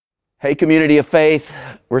Hey, community of faith,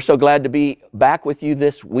 we're so glad to be back with you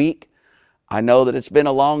this week. I know that it's been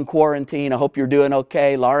a long quarantine. I hope you're doing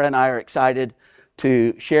okay. Laura and I are excited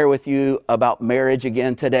to share with you about marriage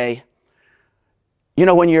again today. You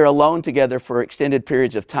know, when you're alone together for extended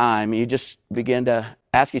periods of time, you just begin to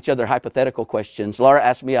ask each other hypothetical questions. Laura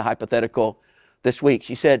asked me a hypothetical this week.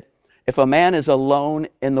 She said, if a man is alone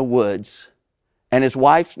in the woods and his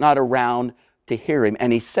wife's not around to hear him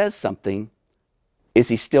and he says something, is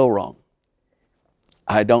he still wrong?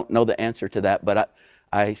 I don't know the answer to that, but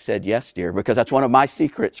I said, yes, dear, because that's one of my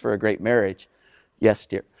secrets for a great marriage. Yes,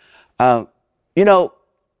 dear. You know,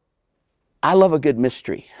 I love a good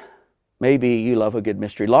mystery. Maybe you love a good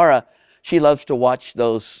mystery. Laura, she loves to watch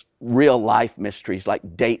those real life mysteries like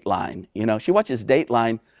Dateline. You know, she watches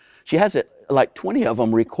Dateline. She has like 20 of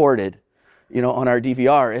them recorded, you know, on our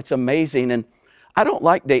DVR. It's amazing. And I don't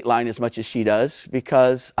like Dateline as much as she does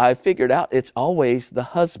because I figured out it's always the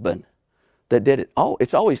husband that did it. Oh,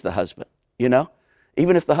 it's always the husband, you know.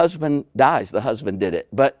 Even if the husband dies, the husband did it.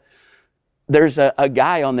 But there's a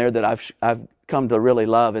guy on there that I've come to really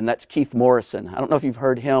love, and that's Keith Morrison. I don't know if you've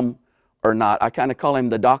heard him or not. I kind of call him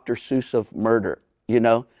the Dr. Seuss of murder, you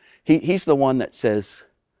know. He's the one that says,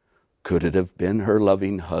 could it have been her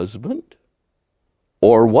loving husband?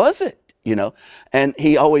 Or was it? You know, and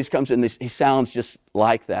he always comes in this, he sounds just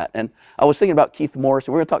like that. And I was thinking about Keith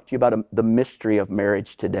Morrison. We're going to talk to you about the mystery of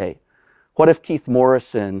marriage today. What if Keith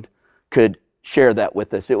Morrison could share that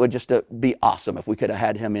with us? It would just be awesome if we could have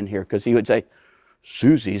had him in here, because he would say,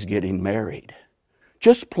 Susie's getting married.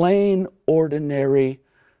 Just plain ordinary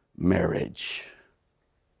marriage.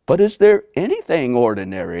 But is there anything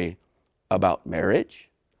ordinary about marriage?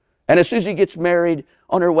 And as Susie gets married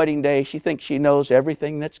on her wedding day, she thinks she knows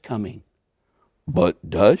everything that's coming. But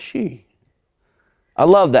does she? I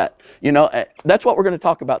love that. You know, that's what we're going to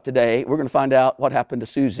talk about today. We're going to find out what happened to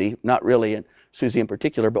Susie, not really Susie in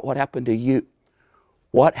particular, but what happened to you.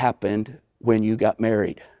 What happened when you got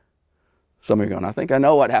married? Some of you are going, I think I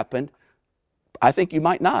know what happened. I think you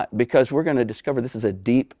might not, because we're going to discover this is a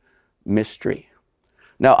deep mystery.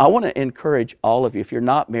 Now, I want to encourage all of you, if you're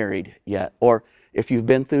not married yet, or if you've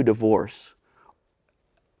been through divorce,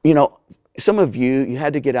 you know, some of you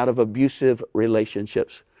had to get out of abusive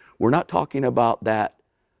relationships. We're not talking about that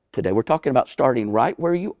today. We're talking about starting right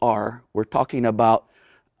where you are. We're talking about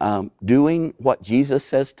doing what Jesus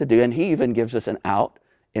says to do. And he even gives us an out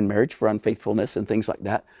in marriage for unfaithfulness and things like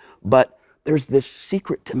that. But there's this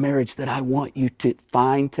secret to marriage that I want you to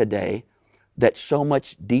find today that's so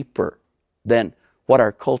much deeper than what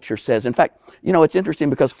our culture says. In fact, you know, it's interesting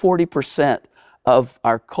because 40% of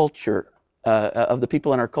our culture, of the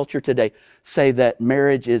people in our culture today, say that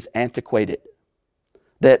marriage is antiquated,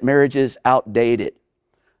 that marriage is outdated,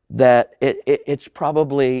 that it's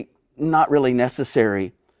probably not really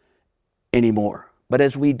necessary anymore. But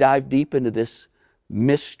as we dive deep into this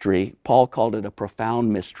mystery, Paul called it a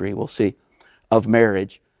profound mystery, we'll see, of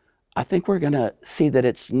marriage, I think we're going to see that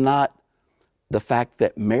it's not the fact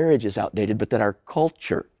that marriage is outdated, but that our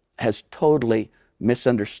culture has totally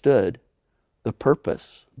misunderstood the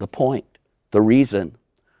purpose, the point, the reason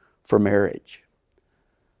for marriage.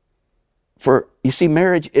 For, you see,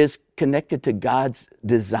 marriage is connected to God's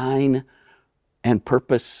design and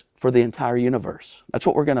purpose for the entire universe. That's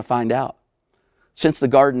what we're going to find out. Since the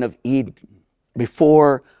Garden of Eden,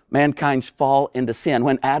 before mankind's fall into sin,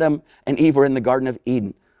 when Adam and Eve were in the Garden of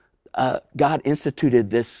Eden, God instituted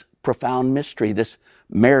this profound mystery, this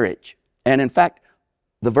marriage. And in fact,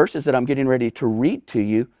 the verses that I'm getting ready to read to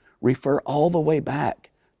you refer all the way back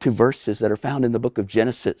to verses that are found in the book of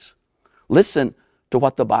Genesis. Listen to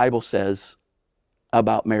what the Bible says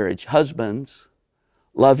about marriage. Husbands,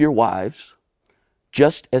 love your wives,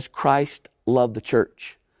 just as Christ loved the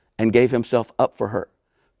church and gave himself up for her,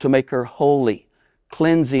 to make her holy,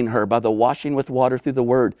 cleansing her by the washing with water through the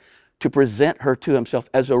word, to present her to himself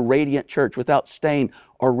as a radiant church without stain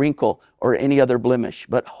or wrinkle or any other blemish,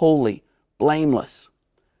 but holy, blameless.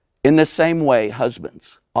 In the same way,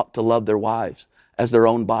 husbands ought to love their wives as their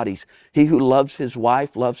own bodies. He who loves his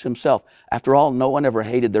wife loves himself. After all, no one ever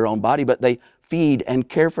hated their own body, but they feed and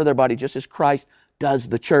care for their body just as Christ does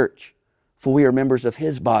the church. For we are members of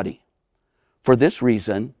his body. For this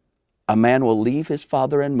reason, a man will leave his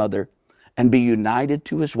father and mother and be united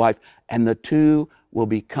to his wife, and the two will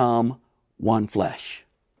become one flesh.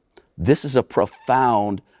 This is a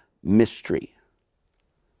profound mystery.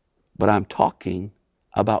 But I'm talking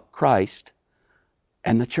about Christ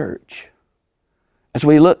and the church. As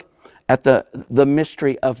we look at the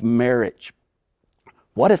mystery of marriage,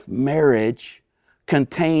 what if marriage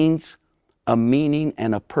contains a meaning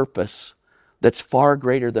and a purpose that's far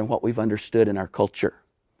greater than what we've understood in our culture?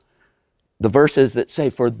 the verses that say,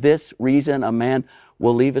 for this reason a man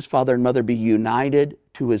will leave his father and mother, be united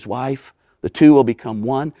to his wife. The two will become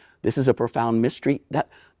one. This is a profound mystery. That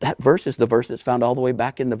verse is the verse that's found all the way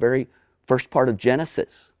back in the very first part of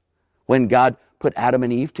Genesis, when God put Adam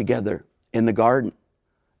and Eve together in the garden.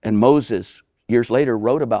 And Moses, years later,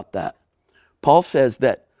 wrote about that. Paul says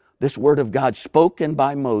that this word of God spoken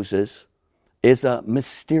by Moses is a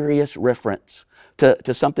mysterious reference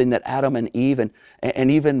to something that Adam and Eve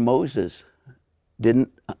and even Moses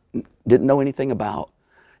didn't know anything about.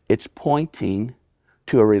 It's pointing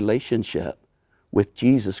to a relationship with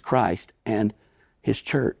Jesus Christ and His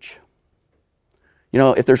church. You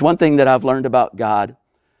know, if there's one thing that I've learned about God,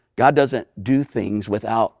 God doesn't do things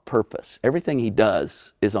without purpose. Everything He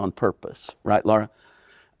does is on purpose. Right, Laura?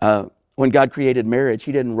 When God created marriage,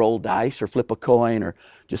 He didn't roll dice or flip a coin or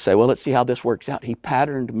just say, well, let's see how this works out. He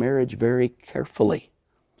patterned marriage very carefully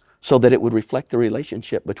so that it would reflect the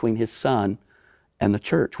relationship between His Son and the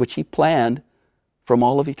church, which He planned from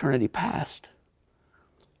all of eternity past.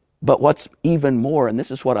 But what's even more, and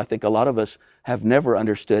this is what I think a lot of us have never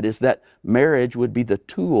understood, is that marriage would be the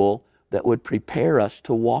tool that would prepare us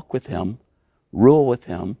to walk with Him, rule with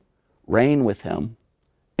Him, reign with Him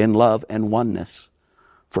in love and oneness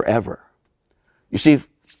forever. You see,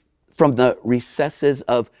 from the recesses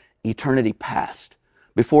of eternity past,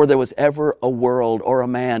 before there was ever a world or a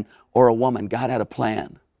man or a woman, God had a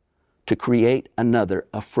plan to create another,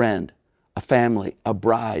 a friend, a family, a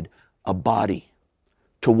bride, a body,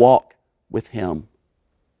 to walk with Him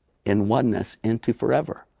in oneness into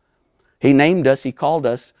forever. He named us, He called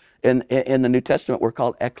us. In the New Testament, we're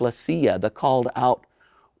called ecclesia, the called out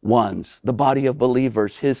ones, the body of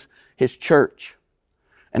believers, His church.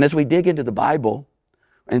 And as we dig into the Bible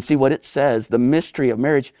and see what it says, the mystery of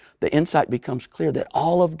marriage, the insight becomes clear that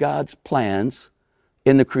all of God's plans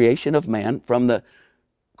in the creation of man, from the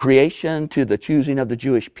creation to the choosing of the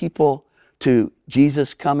Jewish people, to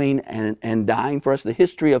Jesus coming and dying for us, the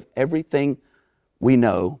history of everything we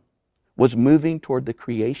know was moving toward the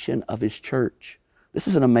creation of His church. This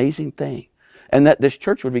is an amazing thing. And that this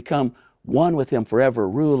church would become one with Him forever,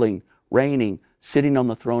 ruling, reigning, sitting on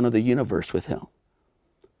the throne of the universe with Him.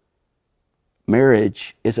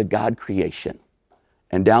 Marriage is a God creation.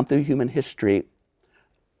 And down through human history,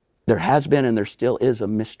 there has been and there still is a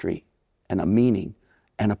mystery and a meaning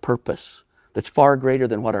and a purpose that's far greater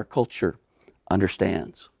than what our culture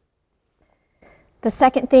understands. The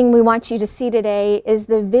second thing we want you to see today is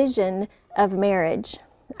the vision of marriage.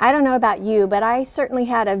 I don't know about you, but I certainly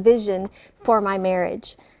had a vision for my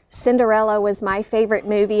marriage. Cinderella was my favorite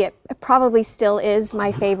movie. It probably still is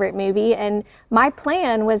my favorite movie. And my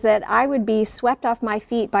plan was that I would be swept off my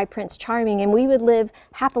feet by Prince Charming and we would live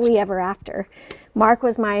happily ever after. Mark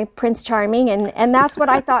was my Prince Charming, and that's what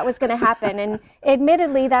I thought was going to happen. And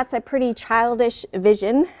admittedly, that's a pretty childish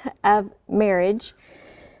vision of marriage.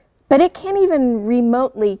 But it can't even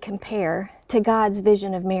remotely compare to God's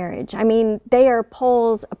vision of marriage. I mean, they are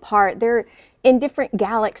poles apart. They're in different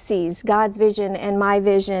galaxies, God's vision and my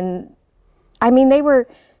vision. I mean, they were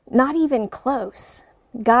not even close.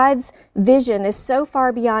 God's vision is so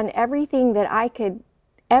far beyond everything that I could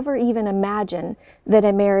ever even imagine that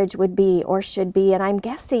a marriage would be or should be. And I'm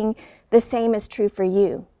guessing the same is true for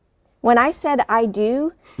you. When I said I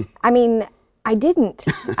do, I mean, I didn't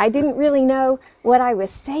really know what I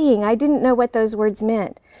was saying. I didn't know what those words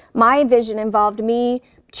meant. My vision involved me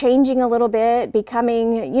changing a little bit,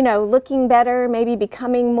 becoming, looking better, maybe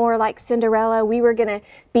becoming more like Cinderella. We were going to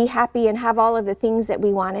be happy and have all of the things that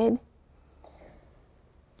we wanted.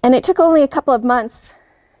 And it took only a couple of months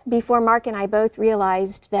before Mark and I both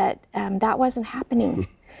realized that that wasn't happening,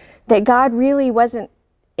 that God really wasn't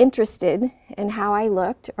interested in how I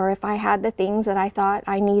looked or if I had the things that I thought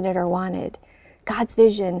I needed or wanted. God's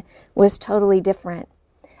vision was totally different.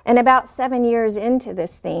 And about 7 years into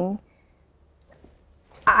this thing,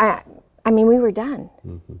 I mean, we were done.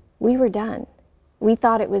 Mm-hmm. We were done. We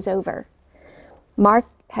thought it was over. Mark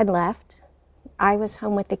had left. I was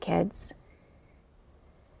home with the kids.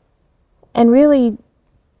 And really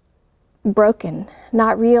broken,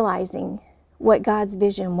 not realizing what God's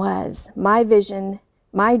vision was. My vision,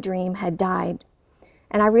 my dream had died.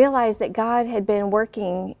 And I realized that God had been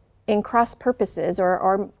working in cross purposes,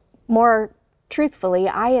 or more truthfully,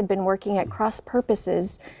 I had been working at cross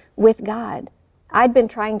purposes with God. I'd been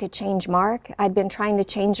trying to change Mark. I'd been trying to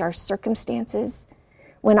change our circumstances,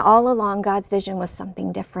 when all along God's vision was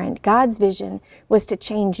something different. God's vision was to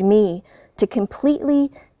change me, to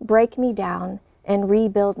completely break me down and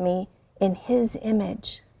rebuild me in His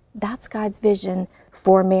image. That's God's vision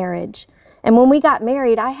for marriage. And when we got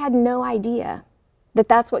married, I had no idea that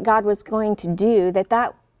that's what God was going to do,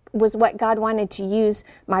 that was what God wanted to use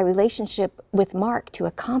my relationship with Mark to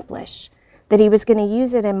accomplish, that he was going to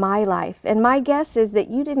use it in my life. And my guess is that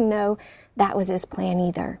you didn't know that was his plan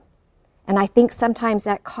either. And I think sometimes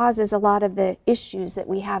that causes a lot of the issues that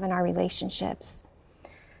we have in our relationships.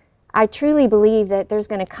 I truly believe that there's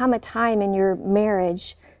going to come a time in your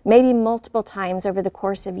marriage, maybe multiple times over the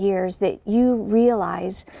course of years, that you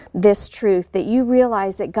realize this truth, that you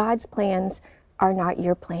realize that God's plans are not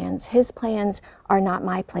your plans. His plans are not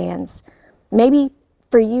my plans. Maybe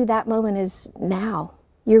for you that moment is now.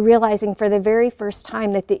 You're realizing for the very first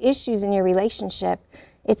time that the issues in your relationship,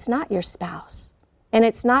 it's not your spouse and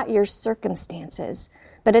it's not your circumstances,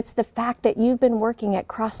 but it's the fact that you've been working at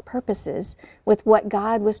cross purposes with what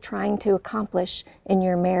God was trying to accomplish in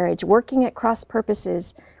your marriage, working at cross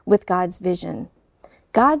purposes with God's vision.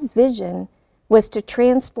 God's vision was to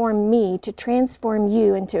transform me, to transform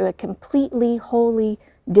you into a completely, wholly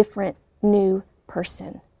different, new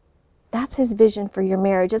person. That's his vision for your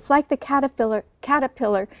marriage. It's like the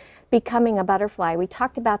caterpillar becoming a butterfly. We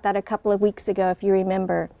talked about that a couple of weeks ago, if you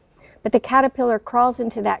remember. But the caterpillar crawls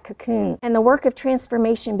into that cocoon, and the work of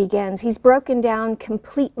transformation begins. He's broken down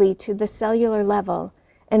completely to the cellular level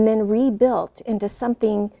and then rebuilt into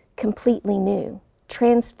something completely new,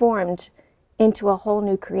 transformed into a whole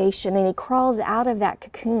new creation. And he crawls out of that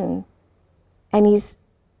cocoon, and he's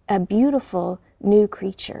a beautiful new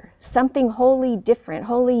creature, something wholly different,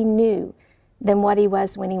 wholly new than what he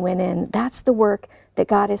was when he went in. That's the work that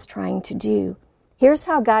God is trying to do. Here's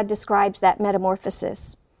how God describes that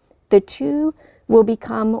metamorphosis. The two will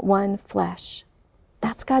become one flesh.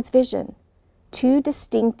 That's God's vision. Two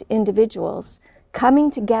distinct individuals coming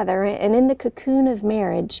together, and in the cocoon of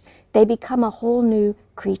marriage, they become a whole new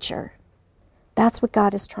creature. That's what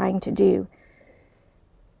God is trying to do.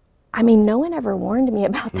 I mean, no one ever warned me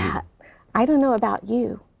about that. I don't know about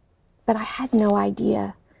you, but I had no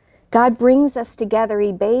idea. God brings us together.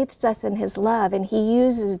 He bathes us in his love, and he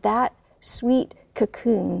uses that sweet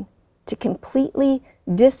cocoon to completely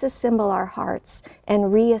disassemble our hearts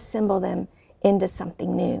and reassemble them into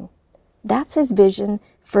something new. That's his vision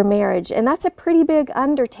for marriage, and that's a pretty big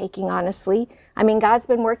undertaking, honestly. I mean, God's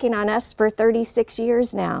been working on us for 36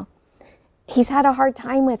 years now. He's had a hard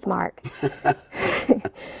time with Mark.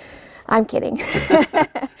 I'm kidding.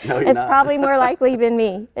 No, you're It's not. probably more likely been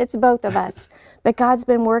me. It's both of us. But God's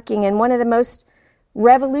been working, and one of the most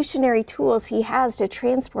revolutionary tools he has to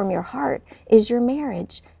transform your heart is your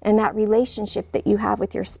marriage and that relationship that you have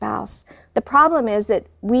with your spouse. The problem is that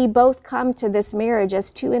we both come to this marriage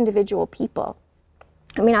as two individual people.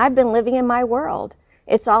 I mean, I've been living in my world.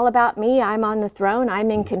 It's all about me. I'm on the throne. I'm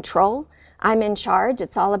in control. I'm in charge.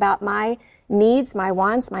 It's all about my needs, my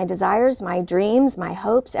wants, my desires, my dreams, my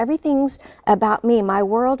hopes. Everything's about me. My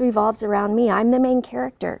world revolves around me. I'm the main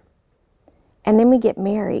character. And then we get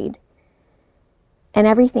married, and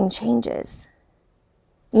everything changes.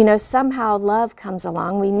 You know, somehow love comes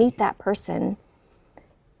along. We meet that person,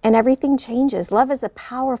 and everything changes. Love is a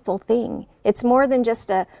powerful thing. It's more than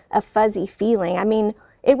just a fuzzy feeling. I mean,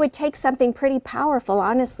 it would take something pretty powerful,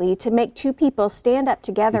 honestly, to make two people stand up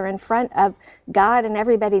together in front of God and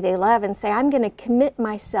everybody they love and say, I'm going to commit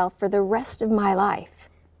myself for the rest of my life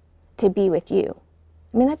to be with you.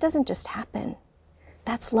 I mean, that doesn't just happen.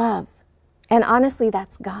 That's love. And honestly,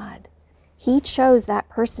 that's God. He chose that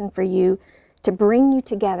person for you to bring you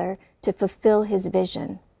together to fulfill his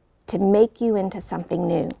vision, to make you into something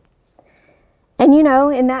new. And you know,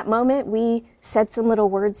 in that moment, we said some little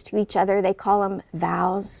words to each other. They call them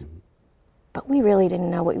vows. But we really didn't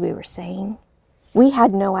know what we were saying. We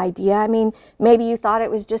had no idea. I mean, maybe you thought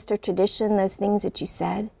it was just a tradition, those things that you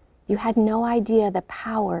said. You had no idea the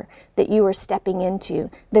power that you were stepping into,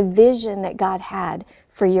 the vision that God had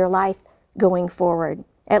for your life going forward.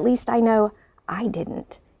 At least I know I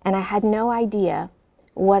didn't. And I had no idea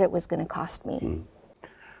what it was going to cost me.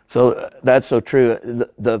 So that's so true.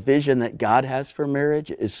 The vision that God has for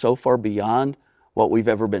marriage is so far beyond what we've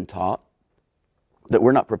ever been taught that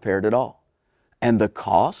we're not prepared at all. And the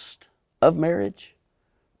cost of marriage,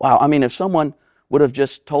 wow. I mean, if someone would have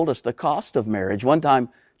just told us the cost of marriage. One time,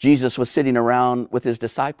 Jesus was sitting around with his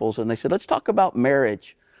disciples and they said, let's talk about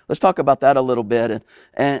marriage. Let's talk about that a little bit.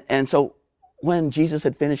 And so when Jesus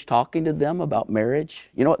had finished talking to them about marriage,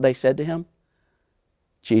 you know what they said to him?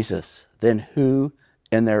 Jesus, then who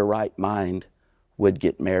in their right mind would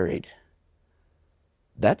get married?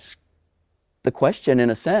 That's the question in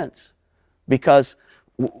a sense, because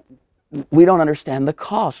we don't understand the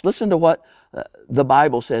cost. Listen to what the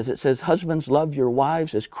Bible says. It says, husbands, love your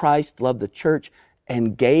wives as Christ loved the church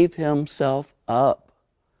and gave himself up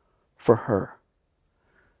for her.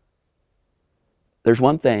 There's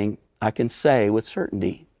one thing I can say with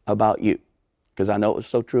certainty about you, because I know it was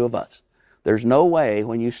so true of us. There's no way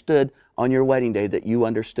when you stood on your wedding day that you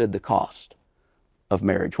understood the cost of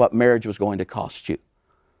marriage, what marriage was going to cost you.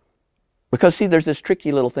 Because see, there's this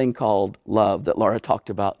tricky little thing called love that Laura talked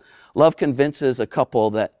about. Love convinces a couple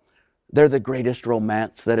that they're the greatest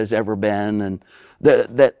romance that has ever been, and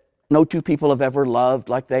that no two people have ever loved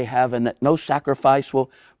like they have, and that no sacrifice will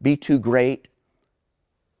be too great.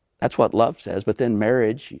 That's what love says. But then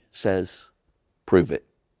marriage says, prove it.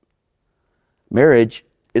 Marriage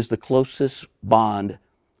is the closest bond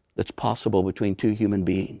that's possible between two human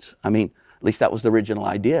beings. I mean, at least that was the original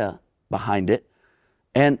idea behind it.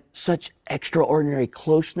 And such extraordinary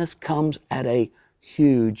closeness comes at a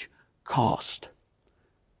huge cost.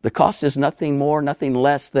 The cost is nothing more, nothing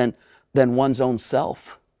less than one's own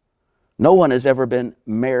self. No one has ever been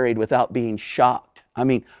married without being shocked. I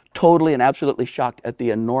mean, totally and absolutely shocked at the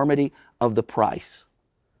enormity of the price.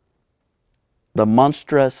 The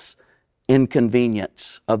monstrous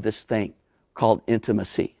inconvenience of this thing called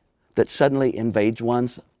intimacy that suddenly invades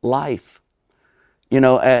one's life. You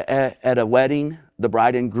know, at a wedding, the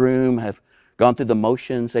bride and groom have gone through the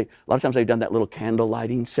motions. A lot of times they've done that little candle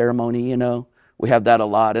lighting ceremony, you know. We have that a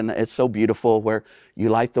lot, and it's so beautiful where you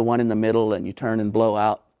light the one in the middle and you turn and blow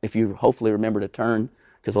out. If you hopefully remember to turn,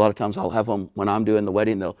 because a lot of times I'll have them, when I'm doing the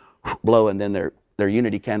wedding, they'll blow and then their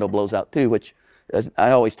unity candle blows out too, which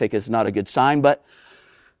I always take as not a good sign. But,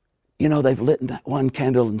 you know, they've lit that one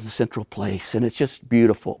candle in the central place, and it's just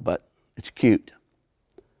beautiful, but it's cute.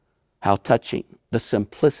 How touching. The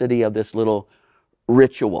simplicity of this little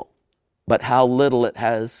ritual, but how little it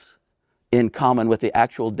has in common with the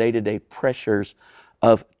actual day-to-day pressures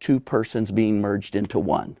of two persons being merged into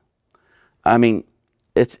one. I mean,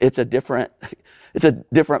 it's a different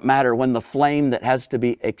matter when the flame that has to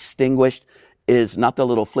be extinguished is not the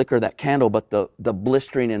little flicker of that candle, but the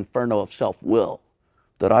blistering inferno of self-will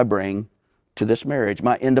that I bring to this marriage,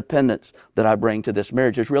 my independence that I bring to this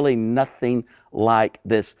marriage. There's really nothing like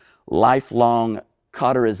this lifelong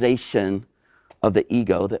cauterization of the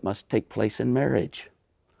ego that must take place in marriage.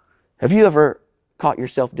 Have you ever caught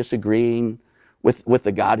yourself disagreeing with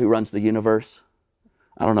the God who runs the universe?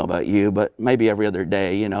 I don't know about you, but maybe every other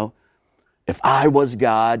day, you know. If I was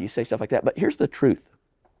God, you say stuff like that. But here's the truth.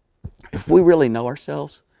 If we really know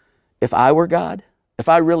ourselves, if I were God, if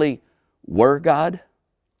I really were God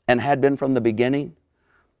and had been from the beginning,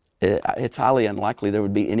 it's highly unlikely there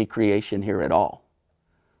would be any creation here at all.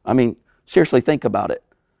 I mean, seriously, think about it.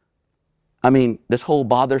 I mean, this whole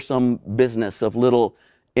bothersome business of little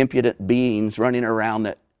impudent beings running around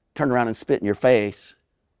that turn around and spit in your face,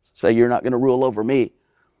 say you're not going to rule over me.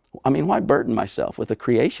 I mean, why burden myself with a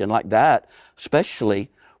creation like that, especially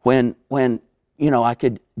when you know, I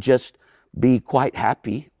could just be quite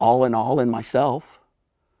happy all in myself,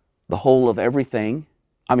 the whole of everything.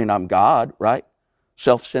 I mean, I'm God, right?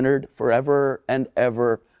 Self-centered forever and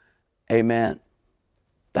ever. Amen.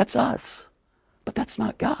 That's us, but that's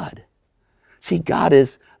not God. See, God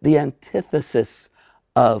is the antithesis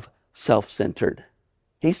of self-centered.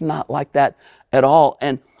 He's not like that at all.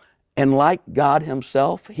 And like God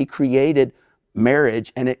himself, he created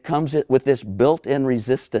marriage, and it comes with this built-in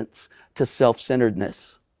resistance to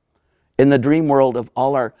self-centeredness. In the dream world of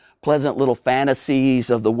all our pleasant little fantasies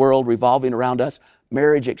of the world revolving around us,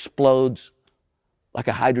 marriage explodes like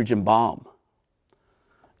a hydrogen bomb.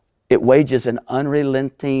 It wages an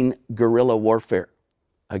unrelenting guerrilla warfare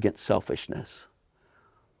against selfishness.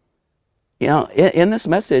 You know, in this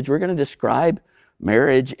message, we're going to describe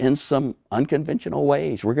marriage in some unconventional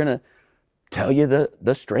ways. We're going to tell you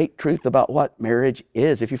the straight truth about what marriage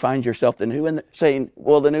is. If you find yourself saying,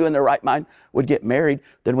 well, the new in their right mind would get married,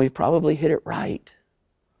 then we probably hit it right.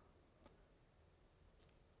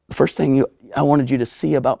 The first thing I wanted you to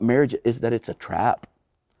see about marriage is that it's a trap.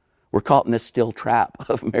 We're caught in this still trap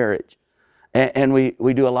of marriage. And we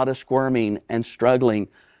do a lot of squirming and struggling.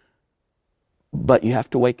 But you have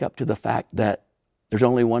to wake up to the fact that there's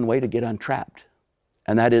only one way to get untrapped.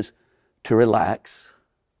 And that is to relax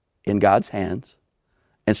in God's hands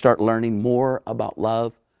and start learning more about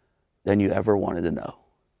love than you ever wanted to know.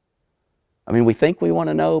 I mean, we think we want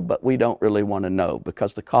to know, but we don't really want to know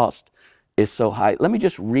because the cost is so high. Let me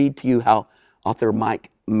just read to you how author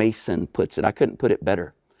Mike Mason puts it. I couldn't put it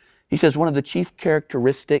better. He says, one of the chief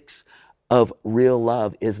characteristics of real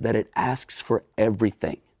love is that it asks for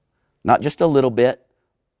everything. Not just a little bit,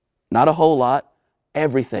 not a whole lot,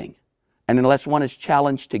 everything. And unless one is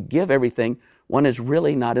challenged to give everything, one is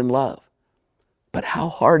really not in love. But how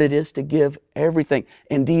hard it is to give everything.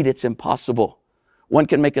 Indeed, it's impossible. One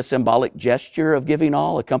can make a symbolic gesture of giving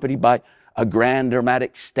all, accompanied by a grand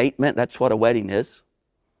dramatic statement. That's what a wedding is.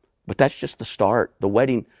 But that's just the start. The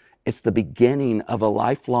wedding It's the beginning of a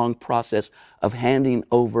lifelong process of handing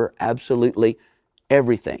over absolutely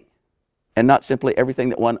everything. And not simply everything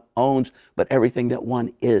that one owns, but everything that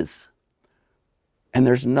one is. And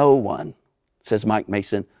there's no one, says Mike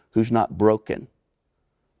Mason, who's not broken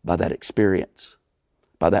by that experience,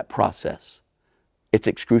 by that process. It's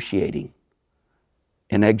excruciating,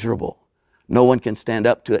 inexorable. No one can stand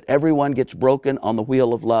up to it. Everyone gets broken on the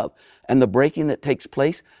wheel of love. And the breaking that takes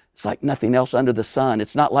place, it's like nothing else under the sun.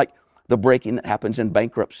 It's not like the breaking that happens in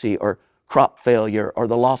bankruptcy or crop failure or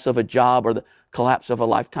the loss of a job or the collapse of a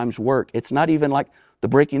lifetime's work. It's not even like the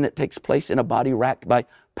breaking that takes place in a body racked by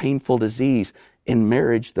painful disease. In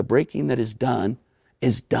marriage, the breaking that is done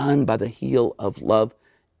by the heel of love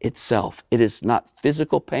itself. It is not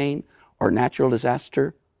physical pain or natural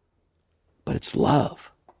disaster, but it's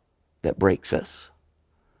love that breaks us.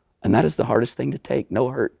 And that is the hardest thing to take. No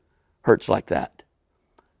hurt hurts like that.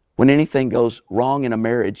 When anything goes wrong in a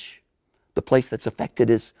marriage, the place that's affected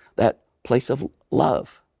is that place of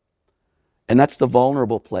love. And that's the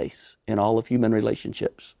vulnerable place in all of human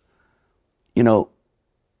relationships. You know,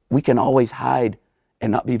 we can always hide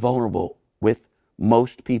and not be vulnerable with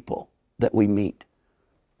most people that we meet.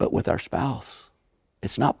 But with our spouse,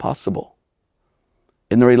 it's not possible.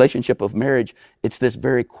 In the relationship of marriage, it's this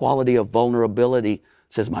very quality of vulnerability,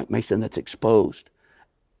 says Mike Mason, that's exposed.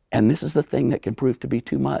 And this is the thing that can prove to be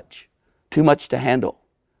too much to handle.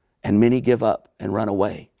 And many give up and run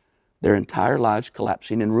away, their entire lives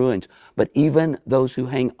collapsing in ruins. But even those who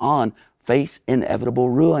hang on face inevitable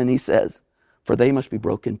ruin, he says, for they must be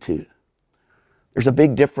broken too. There's a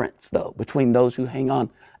big difference, though, between those who hang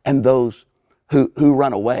on and those who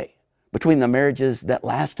run away, between the marriages that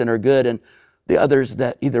last and are good and the others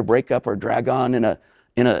that either break up or drag on in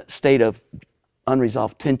a state of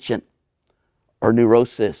unresolved tension or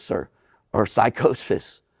neurosis or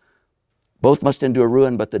psychosis. Both must endure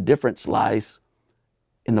ruin, but the difference lies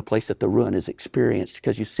in the place that the ruin is experienced.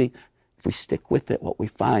 Because you see, if we stick with it, what we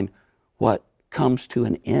find, what comes to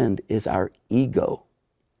an end is our ego.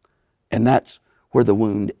 And that's where the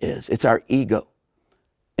wound is. It's our ego.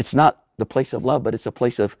 It's not the place of love, but it's a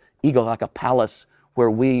place of ego, like a palace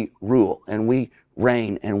where we rule and we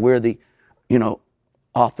reign and we're the,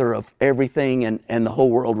 author of everything and the whole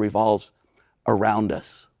world revolves around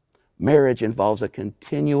us. Marriage involves a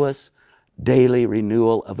continuous daily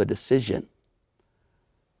renewal of a decision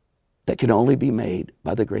that can only be made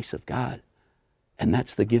by the grace of God. And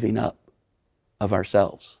that's the giving up of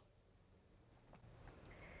ourselves.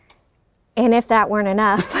 And if that weren't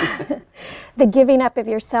enough, the giving up of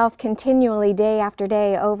yourself continually, day after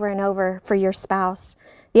day, over and over for your spouse.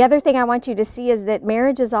 The other thing I want you to see is that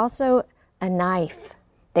marriage is also a knife,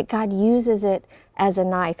 that God uses it as a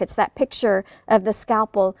knife. It's that picture of the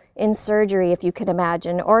scalpel in surgery, if you could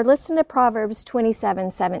imagine. Or listen to Proverbs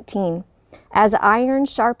 27:17. As iron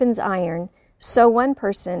sharpens iron, so one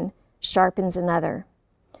person sharpens another.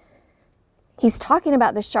 He's talking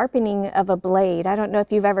about the sharpening of a blade. I don't know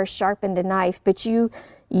if you've ever sharpened a knife, but you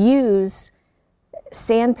use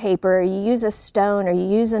sandpaper, or you use a stone, or you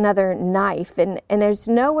use another knife. And there's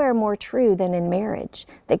nowhere more true than in marriage,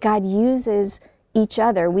 that God uses each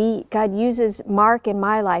other. God uses Mark in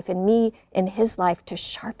my life and me in his life to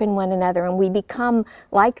sharpen one another. And we become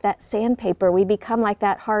like that sandpaper. We become like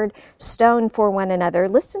that hard stone for one another.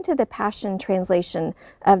 Listen to the Passion Translation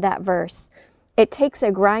of that verse. It takes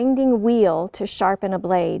a grinding wheel to sharpen a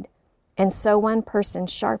blade, and so one person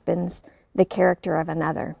sharpens the character of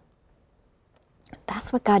another.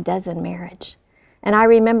 That's what God does in marriage. And I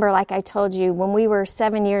remember, like I told you, when we were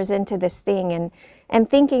 7 years into this thing and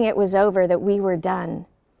thinking it was over, that we were done,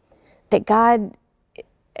 that God,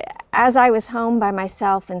 as I was home by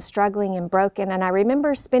myself and struggling and broken, and I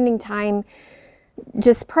remember spending time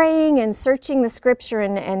just praying and searching the scripture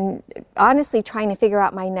and honestly trying to figure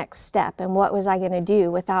out my next step and what was I going to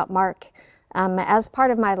do without Mark as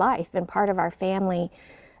part of my life and part of our family.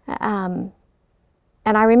 And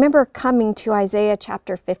I remember coming to Isaiah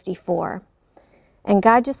chapter 54, and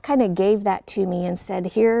God just kind of gave that to me and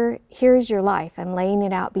said, here's your life. I'm laying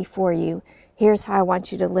it out before you. Here's how I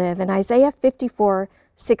want you to live. And Isaiah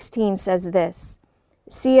 54:16 says this,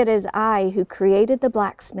 "See, it is I who created the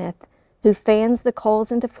blacksmith, who fans the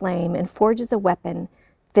coals into flame and forges a weapon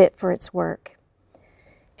fit for its work."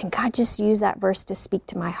 And God just used that verse to speak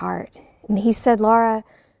to my heart. And he said, "Laura,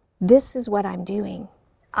 this is what I'm doing.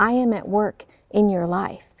 I am at work in your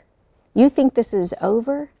life. You think this is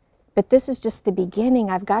over, but this is just the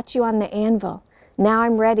beginning. I've got you on the anvil. Now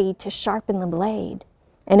I'm ready to sharpen the blade.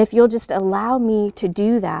 And if you'll just allow me to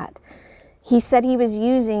do that." He said he was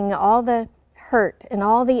using all the hurt and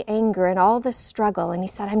all the anger and all the struggle. And he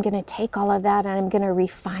said, I'm going to take all of that and I'm going to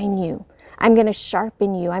refine you. I'm going to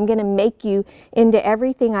sharpen you. I'm going to make you into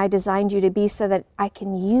everything I designed you to be so that I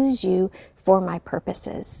can use you for my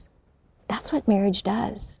purposes. That's what marriage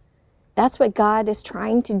does. That's what God is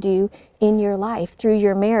trying to do in your life through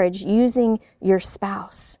your marriage, using your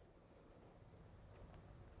spouse.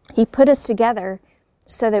 He put us together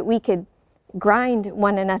so that we could grind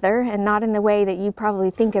one another, and not in the way that you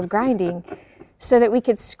probably think of grinding, so that we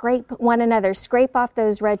could scrape one another, scrape off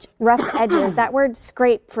those rough edges. That word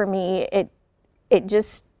scrape for me,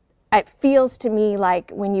 it feels to me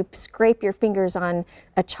like when you scrape your fingers on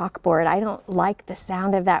a chalkboard. I don't like the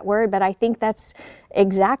sound of that word, but I think that's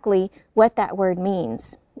exactly what that word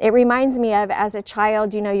means. It reminds me of, as a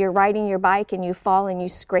child, you're riding your bike and you fall and you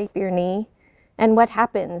scrape your knee. And what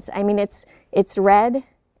happens? I mean, it's red,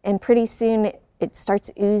 and pretty soon it starts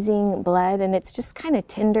oozing blood, and it's just kind of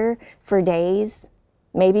tender for days,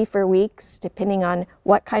 maybe for weeks, depending on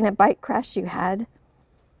what kind of bike crash you had.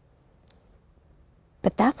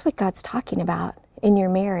 But that's what God's talking about in your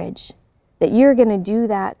marriage, that you're going to do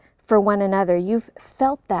that for one another. You've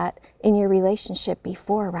felt that in your relationship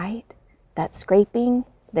before, right? That scraping,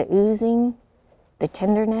 the oozing, the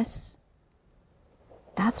tenderness.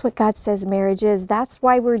 That's what God says marriage is. That's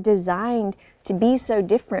why we're designed to be so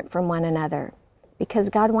different from one another, because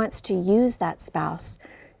God wants to use that spouse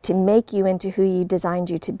to make you into who He designed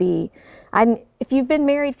you to be. If you've been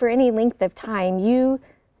married for any length of time, you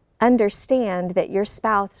understand that your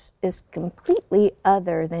spouse is completely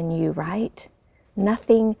other than you, right?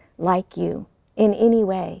 Nothing like you in any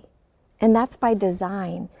way. And that's by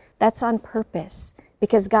design. That's on purpose,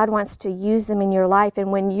 because God wants to use them in your life.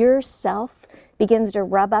 And when yourself begins to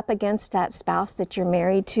rub up against that spouse that you're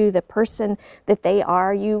married to, the person that they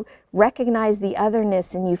are, you recognize the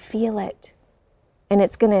otherness and you feel it. And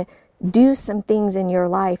it's going to do some things in your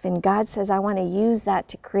life. And God says, I want to use that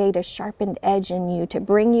to create a sharpened edge in you, to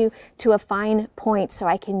bring you to a fine point so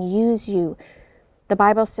I can use you. The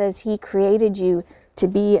Bible says He created you to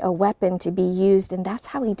be a weapon to be used, and that's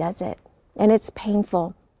how He does it. And it's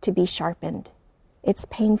painful to be sharpened. It's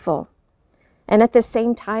painful. And at the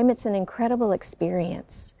same time, it's an incredible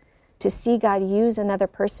experience to see God use another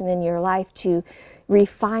person in your life to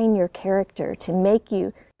refine your character, to make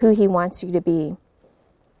you who He wants you to be.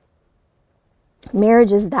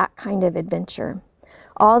 Marriage is that kind of adventure.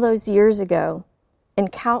 All those years ago,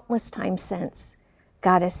 and countless times since,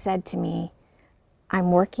 God has said to me,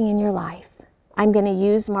 I'm working in your life. I'm going to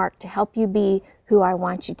use Mark to help you be who I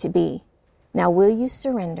want you to be. Now, will you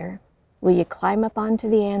surrender? Will you climb up onto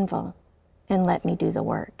the anvil and let me do the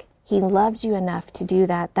work? He loves you enough to do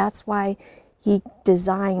that. That's why He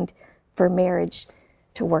designed for marriage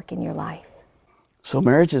to work in your life. So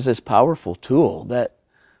marriage is this powerful tool that,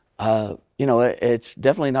 it's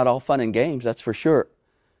definitely not all fun and games, that's for sure.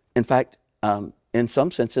 In fact, in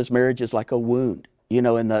some senses, marriage is like a wound. In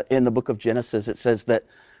the book of Genesis, it says that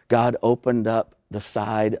God opened up the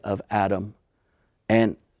side of Adam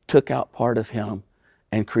and took out part of him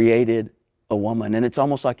and created a woman. And it's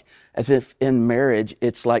almost like as if in marriage,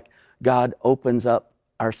 it's like God opens up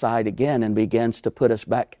our side again and begins to put us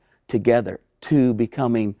back together to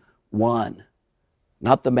becoming one.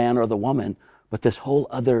 Not the man or the woman, but this whole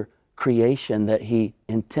other creation that He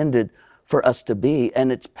intended for us to be.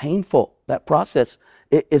 And it's painful. That process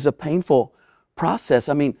is a painful process.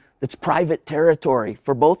 I mean, it's private territory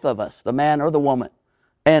for both of us, the man or the woman.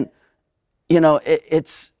 And,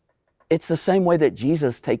 it's the same way that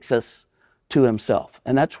Jesus takes us to Himself.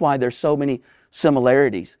 And that's why there's so many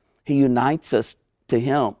similarities. He unites us to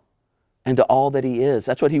Him and to all that He is.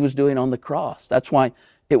 That's what He was doing on the cross. That's why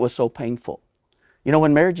it was so painful.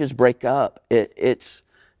 When marriages break up, it's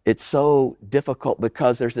so difficult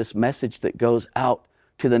because there's this message that goes out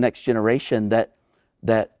to the next generation that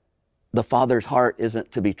the Father's heart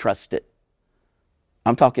isn't to be trusted.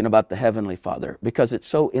 I'm talking about the Heavenly Father, because it's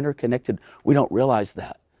so interconnected, we don't realize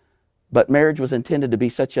that. But marriage was intended to be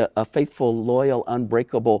such a faithful, loyal,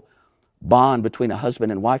 unbreakable bond between a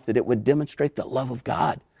husband and wife that it would demonstrate the love of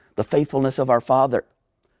God, the faithfulness of our Father,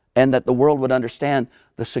 and that the world would understand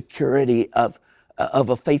the security of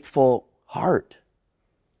a faithful heart.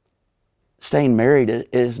 Staying married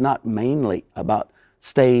is not mainly about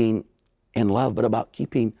staying in love, but about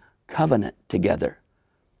keeping covenant together.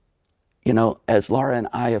 As Laura and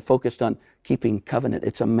I have focused on keeping covenant,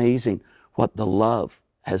 it's amazing what the love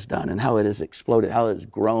has done and how it has exploded, how it has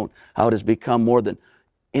grown, how it has become more than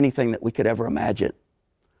anything that we could ever imagine.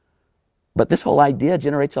 But this whole idea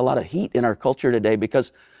generates a lot of heat in our culture today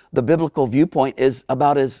because the biblical viewpoint is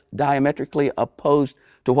about as diametrically opposed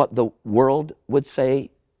to what the world would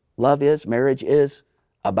say marriage is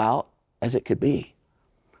about as it could be.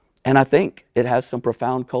 And I think it has some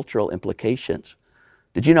profound cultural implications.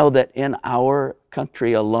 Did you know that in our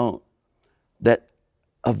country alone, that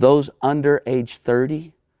of those under age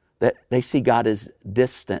 30, that they see God as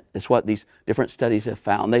distant? Is what these different studies have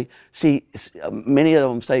found. They see, many of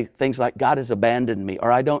them say things like, God has abandoned me,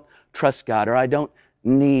 or I don't trust God, or I don't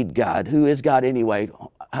need God. Who is God anyway?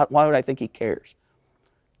 Why would I think He cares?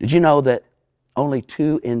 Did you know that only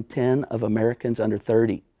 2 in 10 of Americans under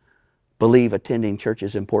 30 believe attending church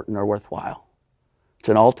is important or worthwhile? It's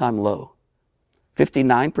an all-time low.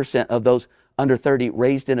 59% of those under 30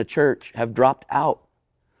 raised in a church have dropped out.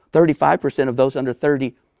 35% of those under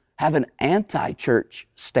 30 have an anti-church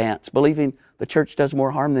stance, believing the church does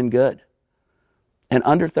more harm than good. And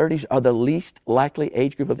under 30s are the least likely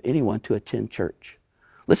age group of anyone to attend church.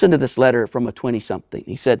 Listen to this letter from a 20-something.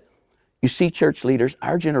 He said, "You see, church leaders,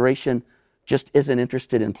 our generation just isn't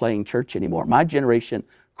interested in playing church anymore. My generation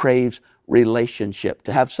craves relationship,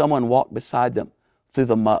 to have someone walk beside them through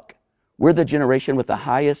the muck. We're the generation with the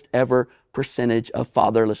highest ever percentage of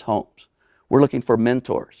fatherless homes. We're looking for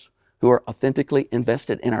mentors who are authentically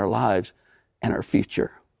invested in our lives and our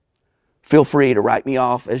future." Feel free to write me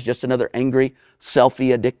off as just another angry,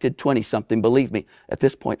 selfie-addicted 20-something. Believe me, at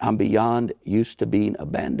this point, I'm beyond used to being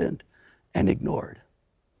abandoned and ignored.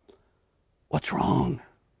 What's wrong?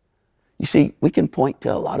 You see, we can point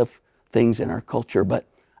to a lot of things in our culture, but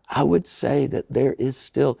I would say that there is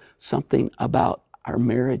still something about our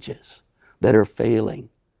marriages that are failing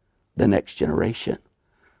the next generation.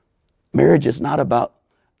 Marriage is not about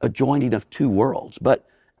a joining of two worlds, but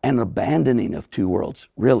an abandoning of two worlds,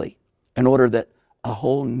 really, in order that a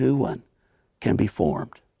whole new one can be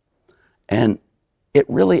formed. And it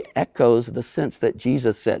really echoes the sense that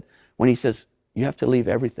Jesus said when He says, you have to leave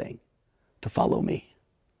everything to follow me.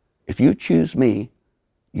 If you choose me,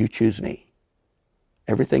 you choose me.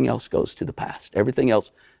 Everything else goes to the past. Everything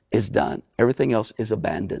else is done. Everything else is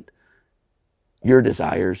abandoned. Your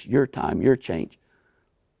desires, your time, your change,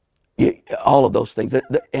 all of those things.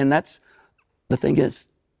 And that's, the thing is,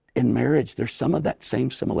 in marriage, there's some of that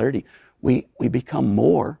same similarity. We become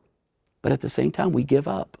more, but at the same time, we give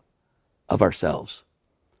up of ourselves.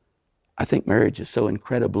 I think marriage is so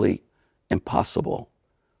incredibly impossible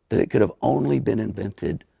that it could have only been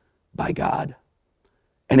invented by God.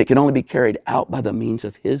 And it can only be carried out by the means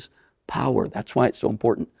of His power. That's why it's so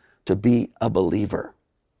important to be a believer,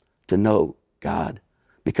 to know God.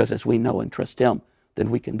 Because as we know and trust Him, then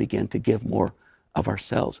we can begin to give more of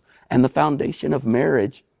ourselves. And the foundation of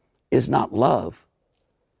marriage is not love,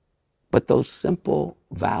 but those simple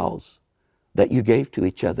vows that you gave to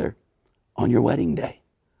each other on your wedding day.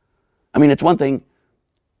 I mean, it's one thing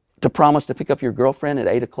to promise to pick up your girlfriend at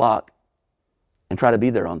 8 o'clock and try to be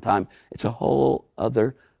there on time. It's a whole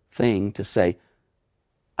other thing to say,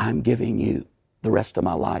 I'm giving you the rest of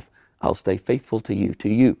my life. I'll stay faithful to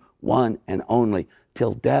you, one and only,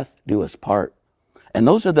 till death do us part. And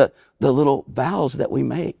those are the little vows that we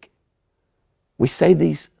make. We say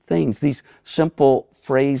these things, these simple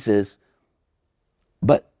phrases,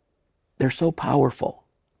 but they're so powerful.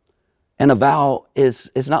 And a vow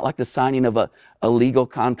is not like the signing of a legal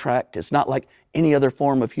contract. It's not like any other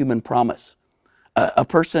form of human promise. A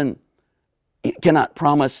person cannot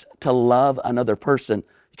promise to love another person.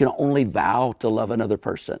 You can only vow to love another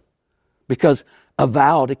person. Because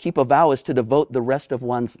to keep a vow is to devote the rest of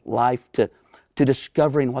one's life to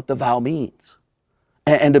discovering what the vow means.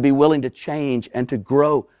 And to be willing to change and to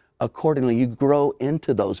grow accordingly. You grow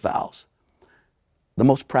into those vows. The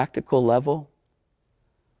most practical level,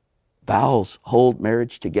 vows hold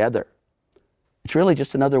marriage together. It's really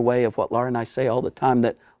just another way of what Laura and I say all the time,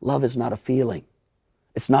 that love is not a feeling.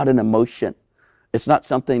 It's not an emotion. It's not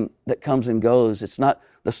something that comes and goes. It's not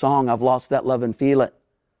the song, I've lost that love and feel it,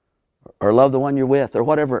 or love the one you're with, or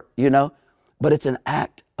whatever, but it's an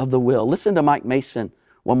act of the will. Listen to Mike Mason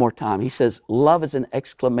one more time. He says, love is an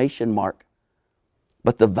exclamation mark,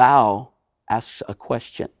 but the vow asks a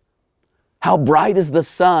question. How bright is the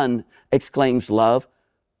sun, exclaims love,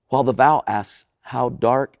 while the vow asks, how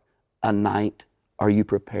dark a night are you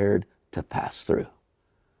prepared to pass through?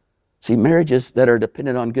 See, marriages that are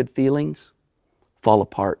dependent on good feelings fall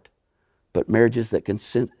apart, but marriages that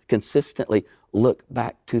consistently look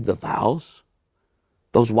back to the vows,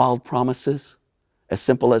 those wild promises, as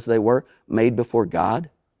simple as they were, made before God,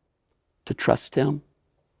 to trust Him,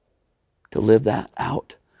 to live that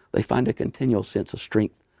out, they find a continual sense of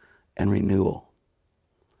strength and renewal.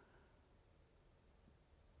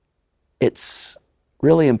 It's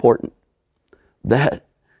really important that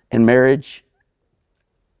in marriage,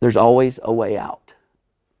 there's always a way out.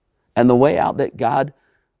 And the way out that God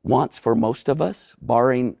wants for most of us,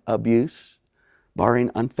 barring abuse, barring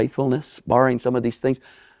unfaithfulness, barring some of these things,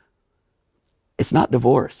 it's not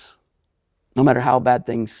divorce. No matter how bad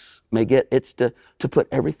things may get, it's to put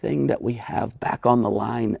everything that we have back on the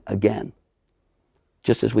line again,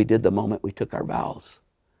 just as we did the moment we took our vows.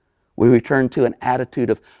 We return to an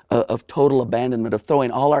attitude of total abandonment, of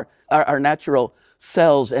throwing all our natural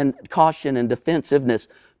selves and caution and defensiveness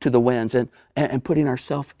to the winds and putting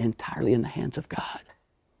ourselves entirely in the hands of God.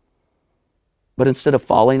 But instead of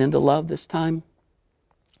falling into love this time,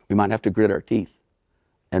 we might have to grit our teeth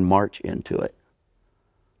and march into it.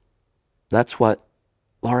 That's what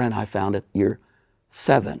Laura and I found at year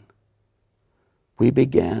 7. We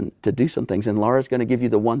began to do some things, and Laura's going to give you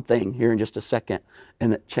the one thing here in just a second,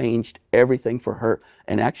 and that changed everything for her,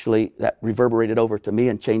 and actually that reverberated over to me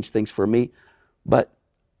and changed things for me. But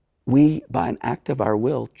we, by an act of our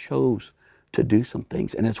will, chose to do some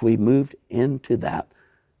things, and as we moved into that,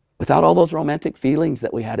 without all those romantic feelings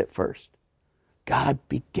that we had at first, God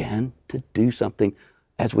began to do something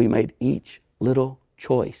as we made each little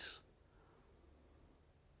choice.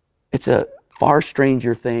 It's a far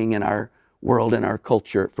stranger thing in our world, in our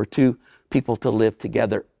culture, for two people to live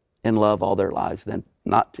together in love all their lives than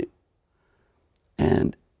not to.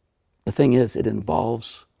 And the thing is, it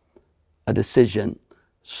involves a decision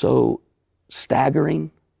so staggering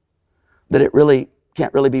that it really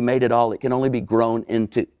can't really be made at all. It can only be grown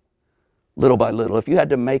into little by little. If you had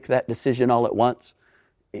to make that decision all at once,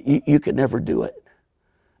 you could never do it.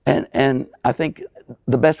 And I think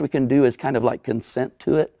the best we can do is kind of like consent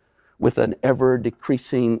to it with an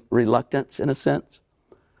ever-decreasing reluctance, in a sense.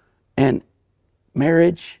 And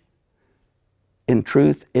marriage, in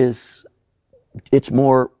truth, it's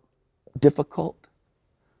more difficult.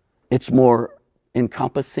 It's more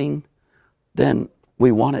encompassing than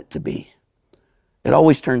we want it to be. It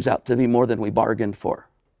always turns out to be more than we bargained for.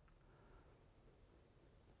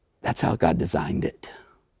 That's how God designed it.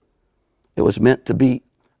 It was meant to be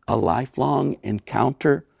a lifelong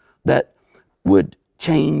encounter that would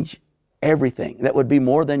change everything, that would be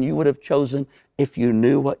more than you would have chosen if you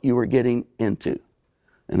knew what you were getting into.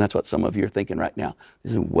 And that's what some of you are thinking right now.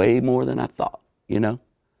 This is way more than I thought, you know?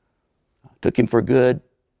 I took him for good.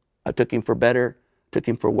 I took him for better. Took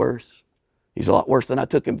him for worse. He's a lot worse than I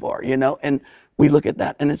took him for, you know? And we look at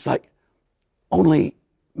that and it's like only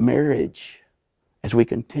marriage, as we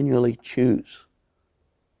continually choose,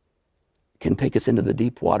 can take us into the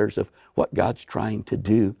deep waters of what God's trying to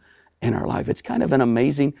do in our life. It's kind of an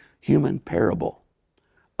amazing human parable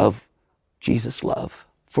of Jesus' love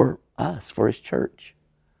for us, for his church.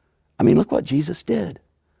 I mean, look what Jesus did.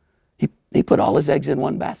 He put all his eggs in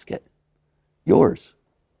one basket. Yours.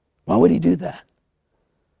 Why would he do that?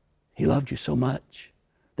 He loved you so much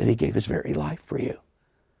that he gave his very life for you.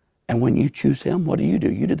 And when you choose him, what do? You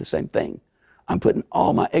do the same thing. I'm putting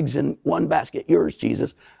all my eggs in one basket. Yours,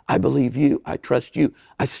 Jesus. I believe you. I trust you.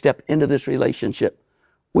 I step into this relationship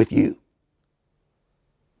with you.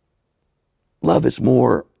 Love is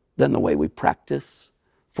more than the way we practice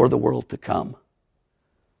for the world to come.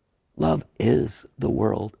 Love is the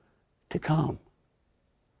world to come.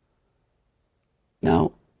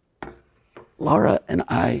 Now, Laura and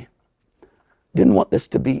I didn't want this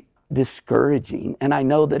to be discouraging, and I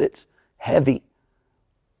know that it's heavy,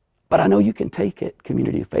 but I know you can take it,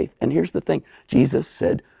 community of faith. And here's the thing. Jesus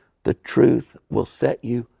said, the truth will set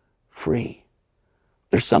you free.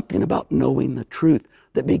 There's something about knowing the truth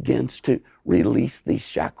that begins to release these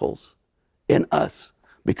shackles in us.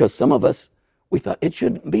 Because some of us, we thought, it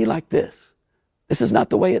shouldn't be like this. This is not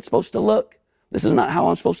the way it's supposed to look. This is not how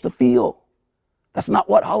I'm supposed to feel. That's not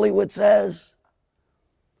what Hollywood says.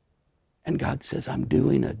 And God says, I'm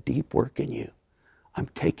doing a deep work in you. I'm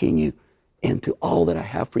taking you into all that I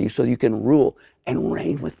have for you so you can rule and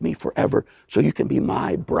reign with me forever, so you can be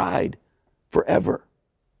my bride forever.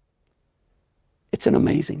 It's an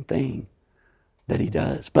amazing thing that he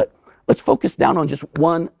does. But let's focus down on just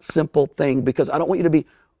one simple thing, because I don't want you to be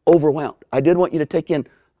overwhelmed. I did want you to take in,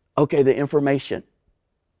 the information,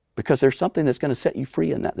 because there's something that's going to set you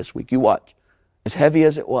free in that this week. You watch. As heavy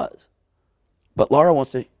as it was. But Laura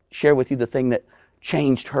wants to share with you the thing that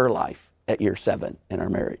changed her life at year 7 in our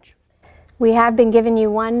marriage. We have been giving you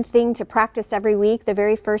one thing to practice every week. The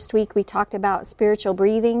very first week we talked about spiritual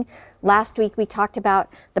breathing. Last week we talked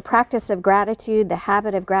about the practice of gratitude, the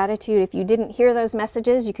habit of gratitude. If you didn't hear those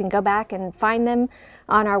messages, you can go back and find them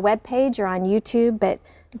on our webpage or on YouTube, but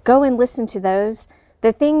go and listen to those.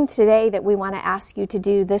 The thing today that we want to ask you to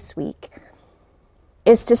do this week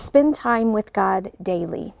is to spend time with God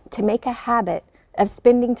daily, to make a habit of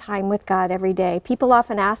spending time with God every day. People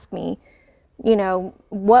often ask me,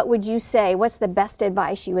 what would you say? What's the best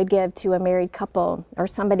advice you would give to a married couple or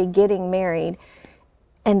somebody getting married?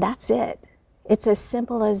 And that's it. It's as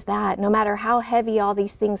simple as that. No matter how heavy all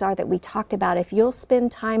these things are that we talked about, if you'll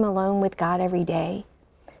spend time alone with God every day,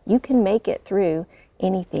 you can make it through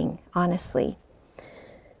anything, honestly.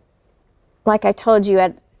 Like I told you,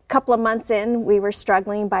 a couple of months in, we were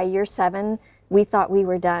struggling. By year 7, we thought we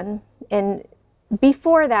were done. And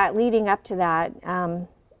before that, leading up to that,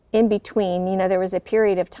 in between, there was a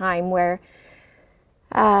period of time where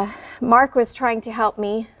Mark was trying to help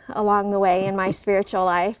me along the way in my spiritual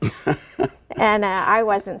life. And I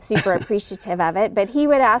wasn't super appreciative of it. But he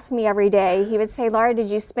would ask me every day, he would say, Laura, did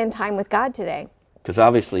you spend time with God today? Because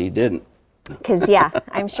obviously you didn't. Because, yeah,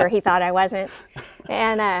 I'm sure he thought I wasn't.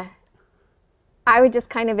 And I would just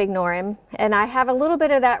kind of ignore him. And I have a little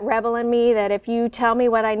bit of that rebel in me that if you tell me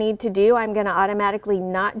what I need to do, I'm going to automatically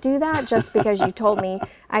not do that just because you told me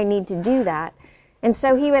I need to do that. And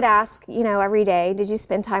so he would ask, every day, did you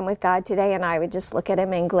spend time with God today? And I would just look at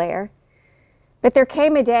him and glare. But there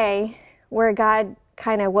came a day where God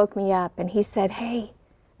kind of woke me up and he said, hey,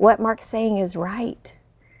 what Mark's saying is right.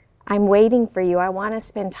 I'm waiting for you. I want to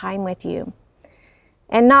spend time with you.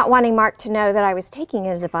 And not wanting Mark to know that I was taking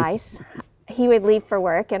his advice, he would leave for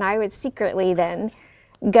work and I would secretly then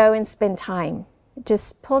go and spend time.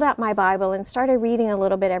 Just pulled out my Bible and started reading a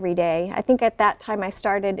little bit every day. I think at that time I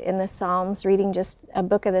started in the Psalms, reading just a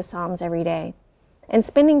book of the Psalms every day. And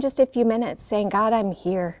spending just a few minutes saying, God, I'm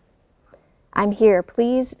here. I'm here.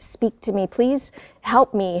 Please speak to me. Please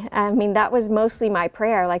help me. That was mostly my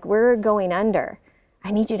prayer. Like, we're going under.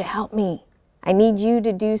 I need you to help me. I need you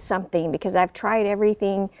to do something because I've tried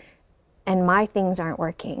everything and my things aren't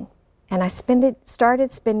working. And I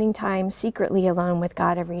started spending time secretly alone with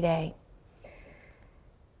God every day.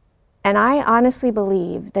 And I honestly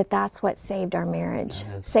believe that that's what saved our marriage,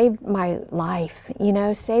 saved my life,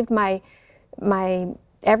 saved my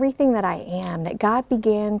everything that I am, that God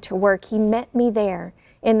began to work. He met me there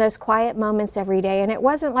in those quiet moments every day. And it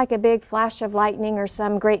wasn't like a big flash of lightning or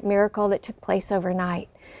some great miracle that took place overnight,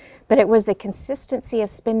 but it was the consistency of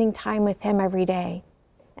spending time with Him every day.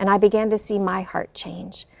 And I began to see my heart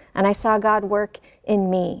change. And I saw God work in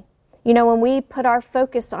me. When we put our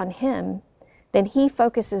focus on Him, then He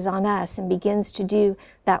focuses on us and begins to do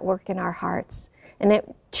that work in our hearts. And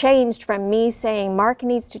it changed from me saying, Mark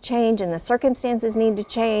needs to change and the circumstances need to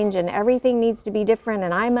change and everything needs to be different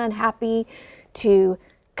and I'm unhappy, to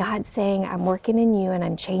God saying, I'm working in you and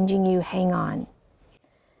I'm changing you. Hang on.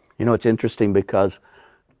 It's interesting because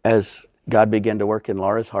as God began to work in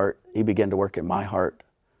Laura's heart, He began to work in my heart.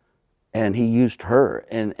 And He used her.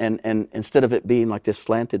 And instead of it being like this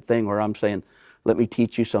slanted thing where I'm saying, let me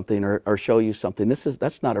teach you something or show you something,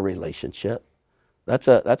 that's not a relationship. That's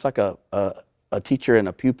like a teacher and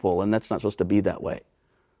a pupil, and that's not supposed to be that way.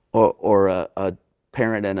 Or a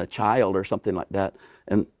parent and a child or something like that.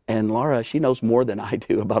 And Laura, she knows more than I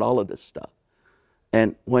do about all of this stuff.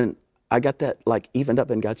 And when I got that evened up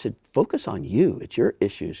and God said, focus on you. It's your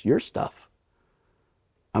issues, your stuff.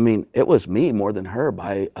 It was me more than her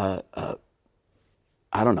by,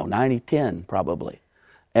 90-10 probably.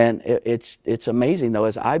 And it's amazing though,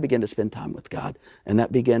 as I began to spend time with God, and I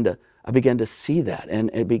began to see that, and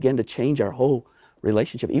it began to change our whole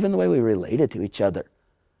relationship, even the way we related to each other,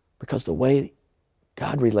 because the way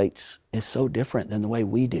God relates is so different than the way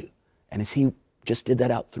we do. And as He just did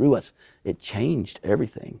that out through us, it changed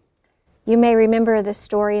everything. You may remember the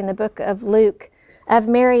story in the book of Luke of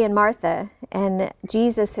Mary and Martha, and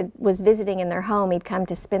Jesus was visiting in their home. He'd come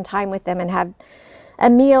to spend time with them and have a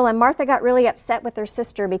meal, and Martha got really upset with her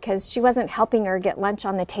sister because she wasn't helping her get lunch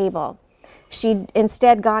on the table. She'd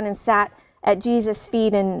instead gone and sat at Jesus'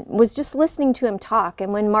 feet and was just listening to Him talk.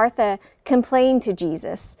 And when Martha complained to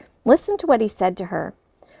Jesus, listen to what He said to her.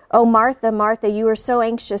 Oh, Martha, Martha, you are so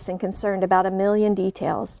anxious and concerned about a million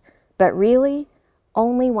details, but really,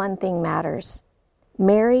 only one thing matters.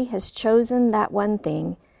 Mary has chosen that one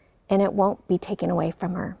thing, and it won't be taken away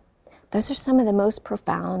from her. Those are some of the most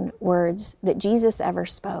profound words that Jesus ever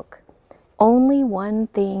spoke. Only one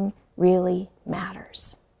thing really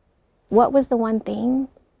matters. What was the one thing?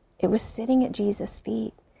 It was sitting at Jesus'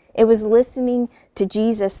 feet. It was listening to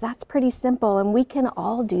Jesus. That's pretty simple, and we can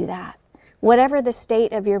all do that. Whatever the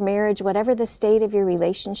state of your marriage, whatever the state of your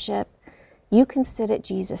relationship, you can sit at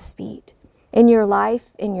Jesus' feet. In your life,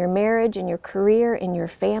 in your marriage, in your career, in your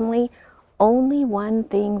family, only one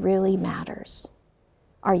thing really matters.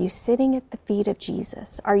 Are you sitting at the feet of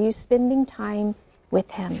Jesus? Are you spending time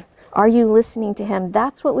with Him? Are you listening to Him?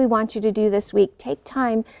 That's what we want you to do this week. Take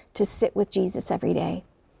time to sit with Jesus every day.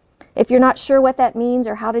 If you're not sure what that means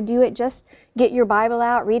or how to do it, just get your Bible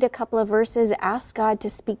out, read a couple of verses, ask God to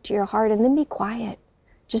speak to your heart, and then be quiet.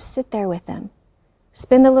 Just sit there with Him.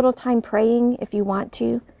 Spend a little time praying if you want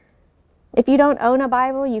to. If you don't own a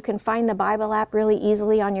Bible, you can find the Bible app really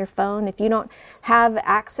easily on your phone. If you don't have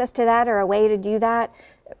access to that or a way to do that,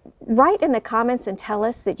 write in the comments and tell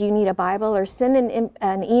us that you need a Bible, or send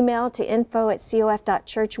an email to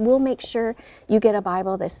info@cof.church. We'll make sure you get a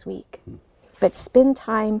Bible this week. But spend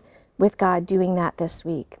time with God doing that this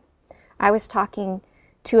week. I was talking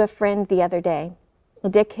to a friend the other day,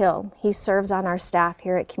 Dick Hill. He serves on our staff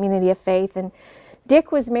here at Community of Faith, and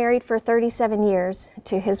Dick was married for 37 years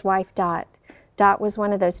to his wife, Dot. Dot was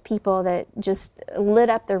one of those people that just lit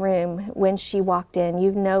up the room when she walked in.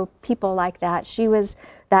 You know people like that. She was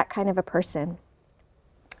that kind of a person.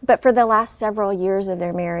 But for the last several years of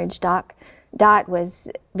their marriage, Dot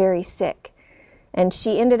was very sick. And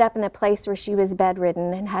she ended up in the place where she was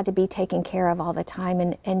bedridden and had to be taken care of all the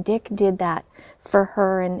time. And Dick did that for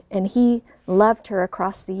her, and he loved her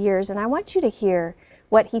across the years. And I want you to hear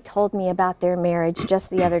what he told me about their marriage just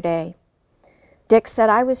the other day. Dick said,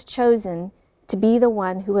 "I was chosen to be the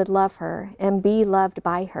one who would love her and be loved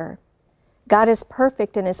by her. God is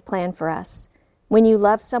perfect in His plan for us. When you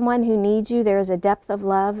love someone who needs you, there is a depth of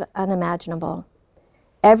love unimaginable.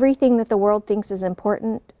 Everything that the world thinks is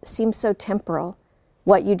important seems so temporal.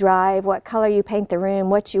 What you drive, what color you paint the room,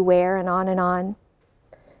 what you wear, and on and on.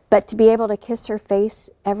 But to be able to kiss her face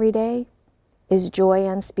every day is joy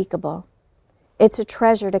unspeakable. It's a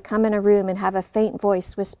treasure to come in a room and have a faint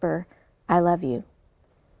voice whisper, 'I love you.'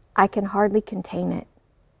 I can hardly contain it.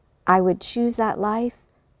 I would choose that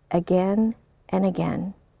life again and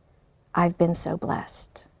again. I've been so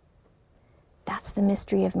blessed." That's the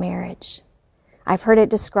mystery of marriage. I've heard it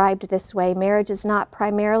described this way: marriage is not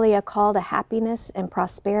primarily a call to happiness and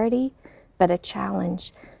prosperity, but a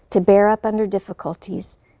challenge to bear up under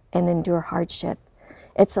difficulties and endure hardship.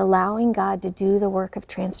 It's allowing God to do the work of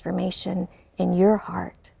transformation in your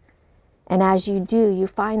heart. And as you do, you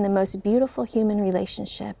find the most beautiful human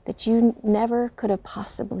relationship that you never could have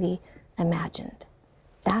possibly imagined.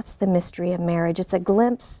 That's the mystery of marriage. It's a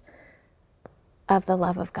glimpse of the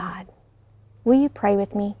love of God. Will you pray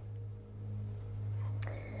with me?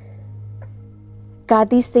 God,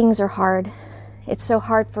 these things are hard. It's so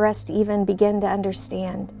hard for us to even begin to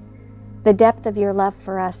understand the depth of your love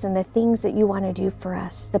for us and the things that you want to do for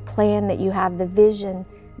us, the plan that you have, the vision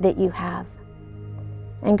that you have.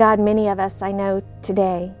 And God, many of us, I know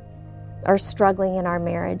today, are struggling in our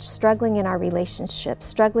marriage, struggling in our relationships,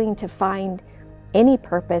 struggling to find any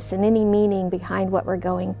purpose and any meaning behind what we're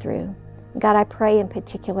going through. God, I pray in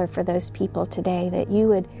particular for those people today that you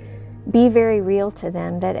would be very real to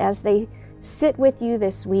them, that as they sit with you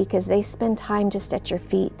this week, as they spend time just at your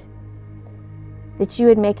feet, that you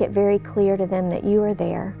would make it very clear to them that you are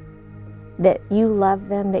there, that you love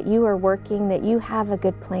them, that you are working, that you have a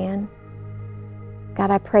good plan. God,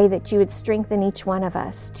 I pray that you would strengthen each one of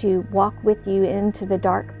us to walk with you into the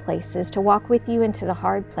dark places, to walk with you into the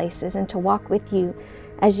hard places, and to walk with you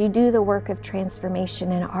as you do the work of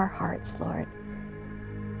transformation in our hearts, Lord.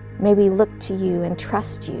 May we look to you and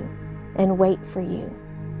trust you and wait for you.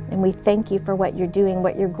 And we thank you for what you're doing,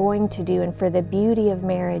 what you're going to do, and for the beauty of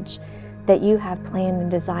marriage that you have planned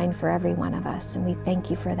and designed for every one of us. And we thank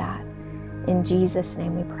you for that. In Jesus'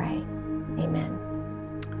 name we pray. Amen.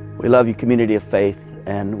 We love you, Community of Faith,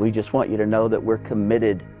 and we just want you to know that we're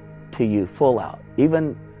committed to you full out,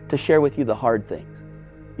 even to share with you the hard things.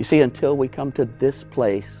 You see, until we come to this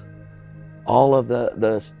place, all of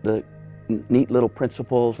the neat little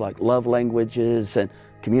principles like love languages and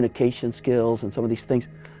communication skills and some of these things,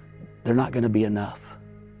 they're not going to be enough.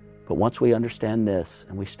 But once we understand this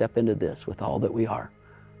and we step into this with all that we are,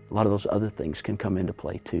 a lot of those other things can come into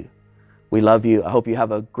play too. We love you. I hope you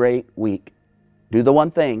have a great week. Do the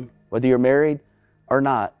one thing, whether you're married or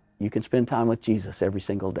not, you can spend time with Jesus every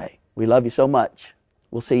single day. We love you so much.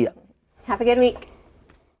 We'll see you. Have a good week.